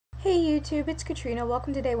Hey YouTube, it's Katrina.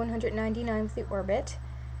 Welcome to day 199 of the Orbit.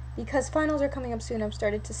 Because finals are coming up soon, I've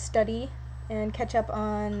started to study and catch up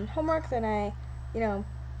on homework that I,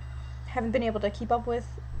 haven't been able to keep up with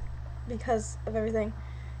because of everything.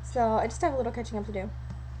 So I just have a little catching up to do.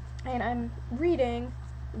 And I'm reading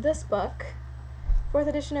this book, 4th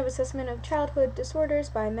edition of Assessment of Childhood Disorders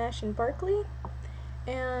by Mesh and Barkley.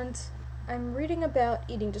 And I'm reading about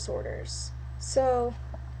eating disorders. So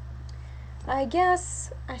I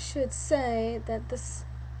guess I should say that this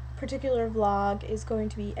particular vlog is going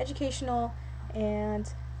to be educational,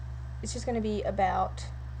 and it's just going to be about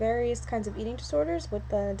various kinds of eating disorders, what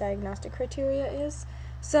the diagnostic criteria is.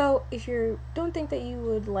 So if you don't think that you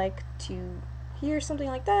would like to hear something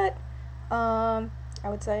like that, I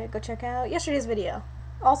would say go check out yesterday's video.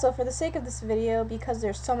 Also, for the sake of this video, because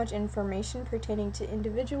there's so much information pertaining to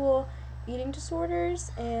individual eating disorders,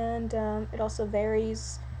 and it also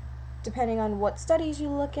varies depending on what studies you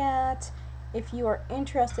look at. If you are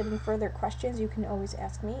interested in further questions, you can always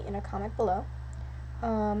ask me in a comment below.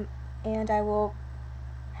 And I will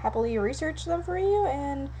happily research them for you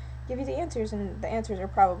and give you the answers, and the answers are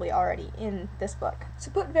probably already in this book. So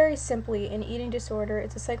put very simply, an eating disorder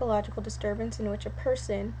is a psychological disturbance in which a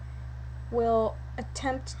person will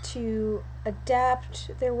attempt to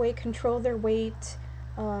adapt their weight, control their weight,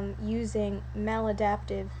 using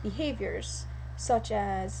maladaptive behaviors, such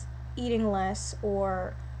as eating less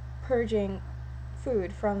or purging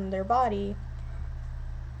food from their body,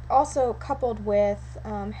 also coupled with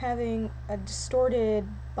having a distorted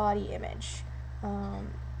body image,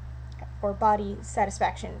 or body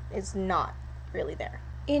satisfaction is not really there.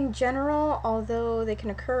 In general, although they can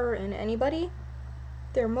occur in anybody,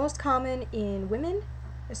 they're most common in women,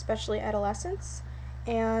 especially adolescents,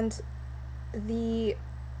 and the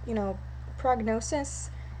prognosis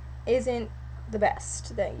isn't the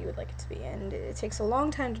best that you would like it to be, and it takes a long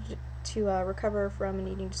time to recover from an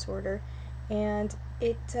eating disorder, and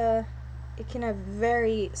it can have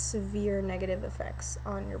very severe negative effects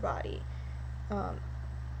on your body.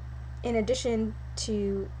 In addition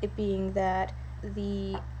to it being that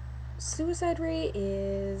the suicide rate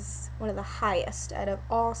is one of the highest out of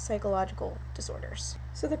all psychological disorders.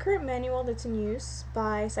 So the current manual that's in use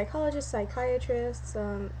by psychologists, psychiatrists,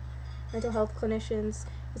 mental health clinicians,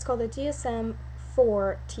 it's called the DSM-IV-TR.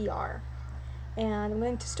 And I'm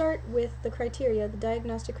going to start with the criteria, the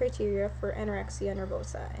diagnostic criteria for anorexia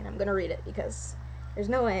nervosa, and I'm going to read it because there's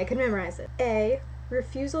no way I can memorize it. A.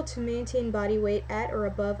 Refusal to maintain body weight at or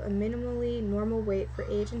above a minimally normal weight for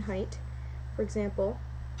age and height. For example,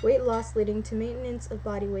 weight loss leading to maintenance of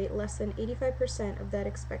body weight less than 85% of that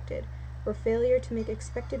expected, or failure to make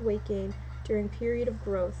expected weight gain during period of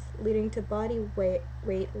growth, leading to body weight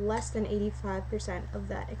less than 85% of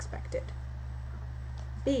that expected.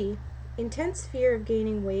 B. Intense fear of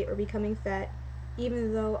gaining weight or becoming fat,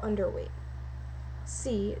 even though underweight.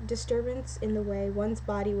 C. Disturbance in the way one's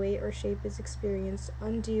body weight or shape is experienced,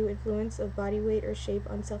 undue influence of body weight or shape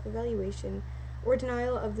on self-evaluation, or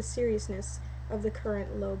denial of the seriousness of the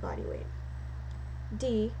current low body weight.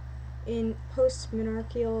 D. In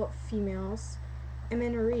post-menarcheal females,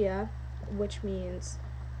 amenorrhea, which means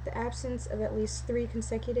the absence of at least 3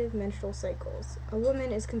 consecutive menstrual cycles. A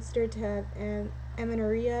woman is considered to have an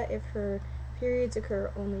amenorrhea if her periods occur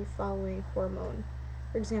only following hormone,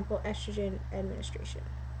 for example, estrogen administration.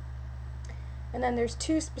 And then there's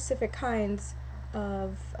 2 specific kinds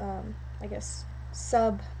of,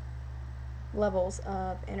 sub-levels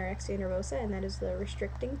of anorexia nervosa, and that is the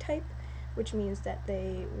restricting type, which means that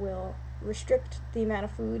they will restrict the amount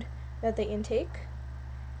of food that they intake,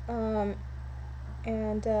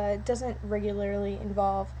 and doesn't regularly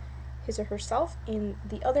involve his or herself in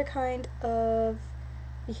the other kind of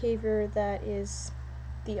behavior that is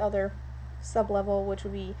the other sub-level, which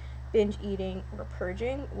would be binge eating or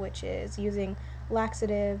purging, which is using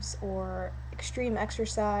laxatives or extreme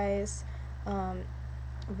exercise,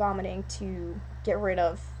 vomiting to get rid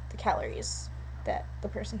of the calories that the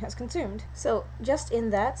person has consumed. So just in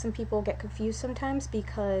that, some people get confused sometimes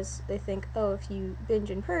because they think, oh, if you binge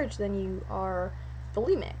and purge, then you are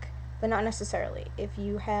bulimic, but not necessarily. If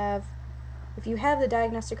you have the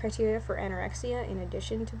diagnostic criteria for anorexia in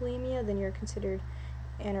addition to bulimia, then you're considered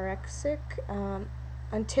anorexic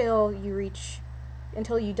until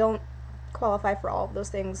you don't qualify for all of those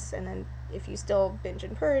things, and then if you still binge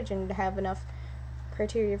and purge and have enough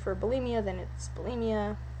criteria for bulimia, then it's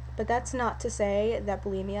bulimia. But that's not to say that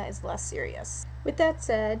bulimia is less serious. With that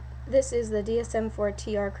said, this is the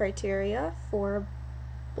DSM-IV-TR criteria for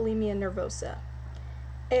bulimia nervosa.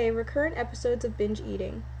 A. Recurrent episodes of binge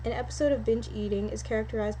eating. An episode of binge eating is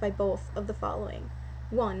characterized by both of the following.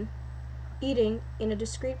 1. eating in a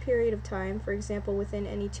discrete period of time, for example within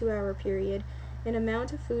any 2-hour period, an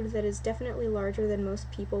amount of food that is definitely larger than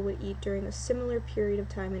most people would eat during a similar period of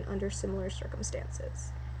time and under similar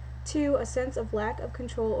circumstances. 2. A sense of lack of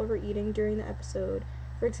control over eating during the episode,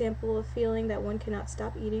 for example, a feeling that one cannot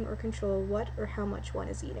stop eating or control what or how much one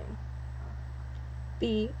is eating.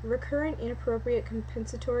 B. Recurrent inappropriate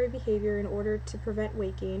compensatory behavior in order to prevent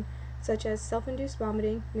weight gain, such as self-induced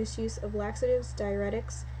vomiting, misuse of laxatives,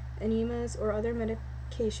 diuretics, enemas, or other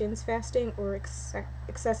medications, fasting, or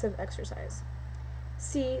excessive exercise.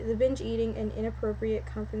 C. The binge eating and inappropriate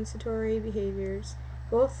compensatory behaviors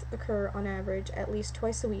both occur on average at least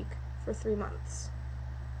twice a week for 3 months.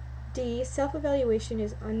 D. Self-evaluation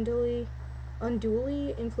is unduly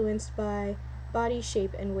influenced by body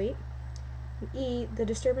shape and weight. E. The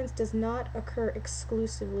disturbance does not occur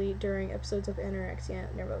exclusively during episodes of anorexia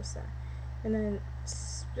nervosa. And then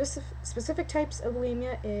specific types of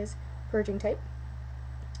bulimia is purging type,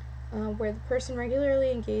 where the person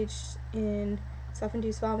regularly engaged in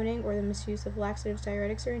self-induced vomiting or the misuse of laxatives,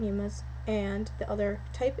 diuretics, or enemas, and the other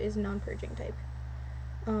type is non-purging type,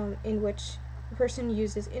 in which the person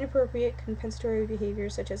uses inappropriate compensatory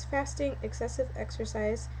behaviors such as fasting, excessive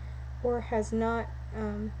exercise, or has not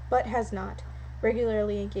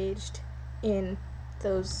regularly engaged in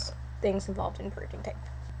those things involved in purging type.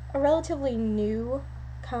 A relatively new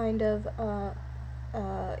kind of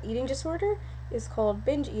eating disorder is called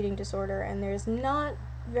binge-eating disorder, and there's not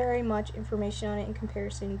very much information on it in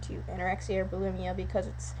comparison to anorexia or bulimia because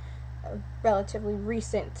it's relatively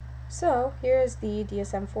recent. So here is the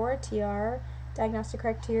DSM-IV-TR diagnostic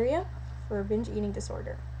criteria for binge-eating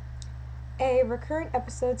disorder. A. Recurrent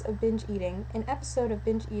episodes of binge eating. An episode of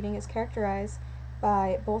binge eating is characterized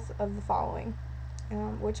by both of the following,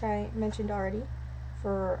 which I mentioned already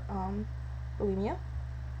for bulimia,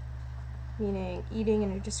 meaning eating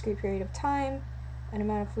in a discrete period of time, an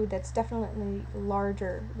amount of food that's definitely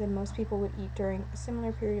larger than most people would eat during a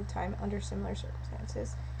similar period of time under similar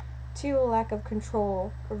circumstances. 2. A lack of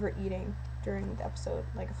control over eating during the episode,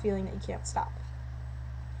 like a feeling that you can't stop.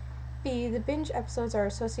 B. The binge episodes are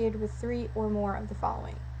associated with 3 or more of the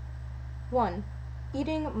following. 1.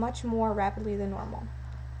 Eating much more rapidly than normal.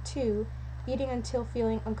 2. Eating until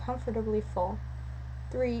feeling uncomfortably full.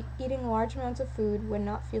 3. Eating large amounts of food when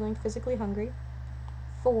not feeling physically hungry.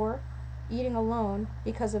 4. Eating alone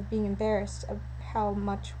because of being embarrassed of how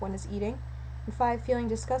much one is eating. And 5. Feeling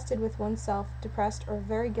disgusted with oneself, depressed, or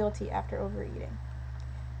very guilty after overeating.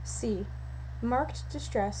 C. Marked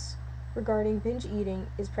distress regarding binge eating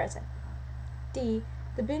is present. D.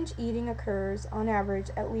 The binge eating occurs on average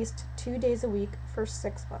at least 2 days a week for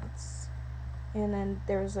 6 months. And then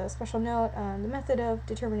there's a special note on the method of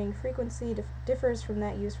determining frequency differs from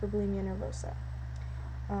that used for bulimia nervosa.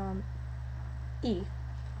 E.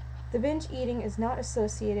 The binge eating is not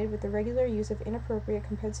associated with the regular use of inappropriate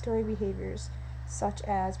compensatory behaviors such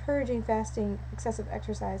as purging, fasting, excessive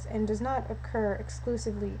exercise, and does not occur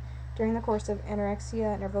exclusively during the course of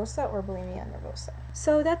anorexia nervosa or bulimia nervosa.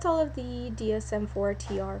 So that's all of the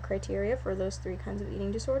DSM-IV-TR criteria for those 3 kinds of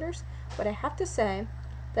eating disorders. But I have to say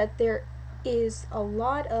that there is a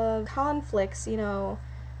lot of conflicts,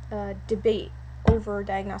 debate over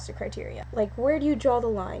diagnostic criteria. Like, where do you draw the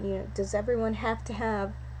line? Does everyone have to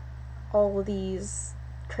have all of these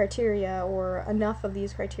criteria or enough of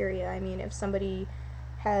these criteria? I mean, if somebody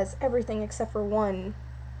has everything except for one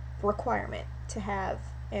requirement to have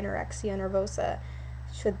anorexia nervosa,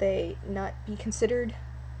 should they not be considered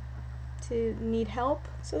to need help?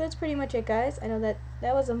 So that's pretty much it, guys. I know that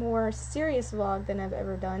was a more serious vlog than I've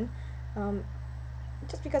ever done,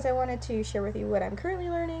 just because I wanted to share with you what I'm currently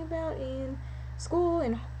learning about in school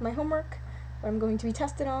and my homework, what I'm going to be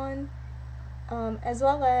tested on, as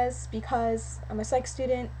well as because I'm a psych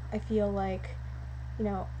student. I feel like,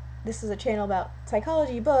 this is a channel about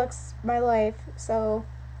psychology, books, my life, so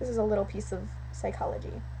this is a little piece of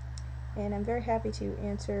psychology. And I'm very happy to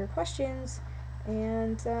answer questions,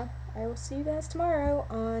 and I will see you guys tomorrow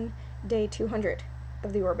on day 200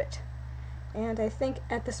 of the orbit. And I think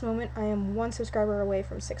at this moment I am 1 subscriber away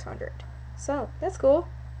from 600. So, that's cool.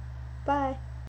 Bye.